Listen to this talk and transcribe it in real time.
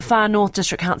Far North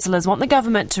District councillors want the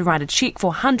government to write a cheque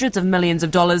for hundreds of millions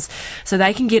of dollars so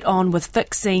they can get on with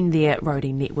fixing their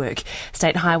roading network.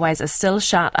 State highways are still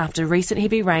shut after recent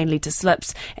heavy rain led to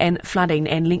slips and flooding,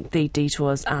 and lengthy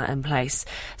detours are in place.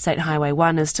 State Highway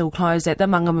 1 is still closed at the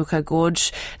Mangamuka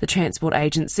Gorge. The transport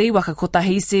agency Waka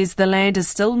Kotahi says the land is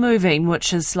still moving,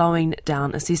 which is slowing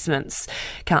down assessments.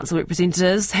 Council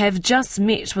representatives have just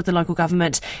met with the local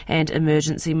government, and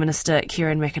Emergency Minister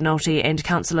Kieran McAnulty and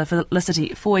Councillor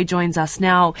Felicity Foy joins us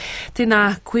now.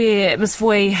 Tēnā koe, Ms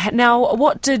Foy. Now,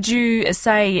 what did you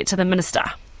say to the Minister?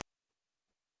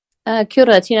 Kia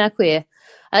ora, tēnā koe.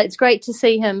 It's great to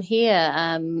see him here,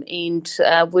 and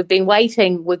we've been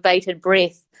waiting with bated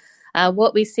breath.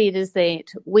 What we said is that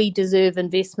we deserve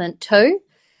investment too.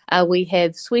 We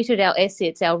have sweated our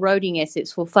assets, our roading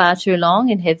assets, for far too long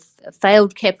and have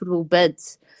failed capital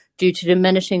bids due to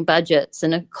diminishing budgets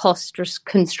in a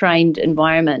cost-constrained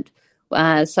environment.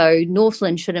 So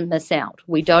Northland shouldn't miss out.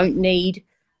 We don't need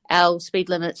our speed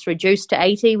limits reduced to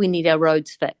 80. We need our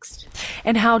roads fixed.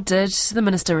 And how did the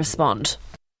Minister respond?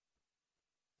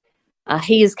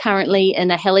 He is currently in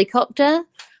a helicopter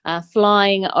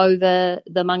flying over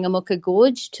the Mangamuka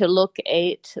Gorge to look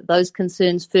at those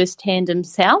concerns firsthand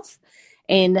himself.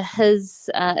 And his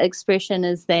expression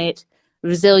is that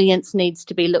resilience needs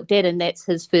to be looked at, and that's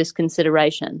his first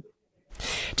consideration.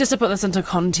 Just to put this into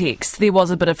context, there was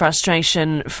a bit of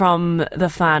frustration from the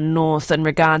Far North in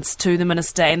regards to the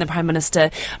Minister and the Prime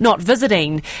Minister not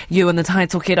visiting you in the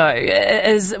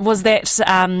Taitokerau. Was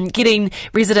that getting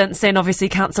residents and obviously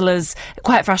councillors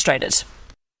quite frustrated?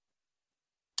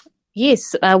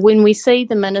 Yes, when we see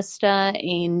the Minister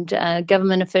and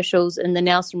government officials in the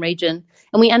Nelson region,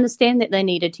 and we understand that they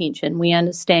need attention, we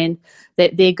understand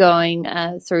that they're going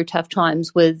through tough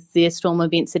times with their storm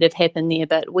events that have happened there,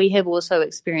 but we have also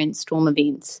experienced storm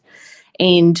events.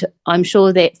 And I'm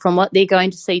sure that from what they're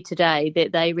going to see today,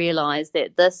 that they realise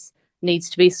that this needs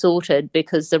to be sorted,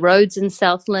 because the roads in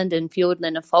Southland and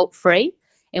Fiordland are fault-free,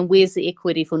 and where's the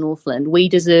equity for Northland? We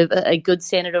deserve a good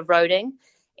standard of roading,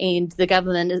 and the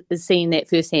government is seeing that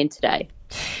firsthand today.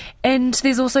 And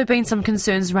there's also been some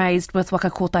concerns raised with Waka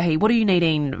Kotahi. What are you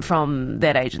needing from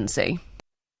that agency?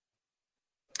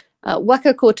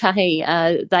 Waka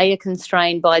Kotahi, they are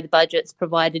constrained by the budgets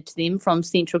provided to them from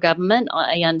central government.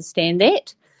 I understand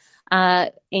that.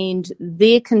 And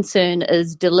their concern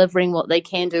is delivering what they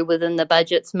can do within the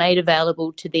budgets made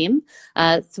available to them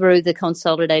through the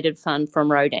Consolidated Fund from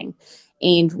Roading.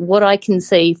 And what I can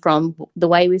see from the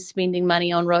way we're spending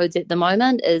money on roads at the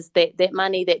moment is that that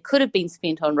money that could have been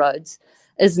spent on roads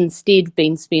is instead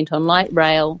being spent on light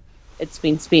rail, it's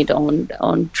been spent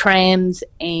on trams,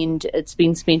 and it's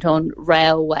been spent on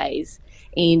railways.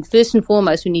 And first and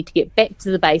foremost, we need to get back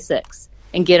to the basics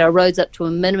and get our roads up to a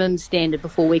minimum standard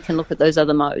before we can look at those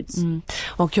other modes.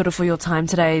 Well, kia ora for your time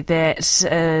today. That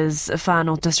is Far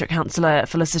North District Councillor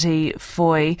Felicity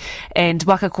Foy. And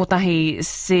Waka Kotahi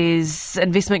says there is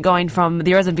investment going from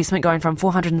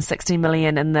 460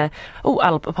 million in the...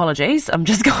 apologies. I'm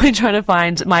just trying to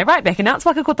find my right back announce.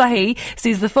 Waka Kotahi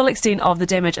says the full extent of the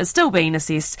damage is still being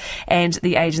assessed, and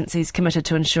the agency is committed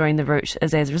to ensuring the route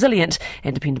is as resilient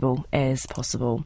and dependable as possible.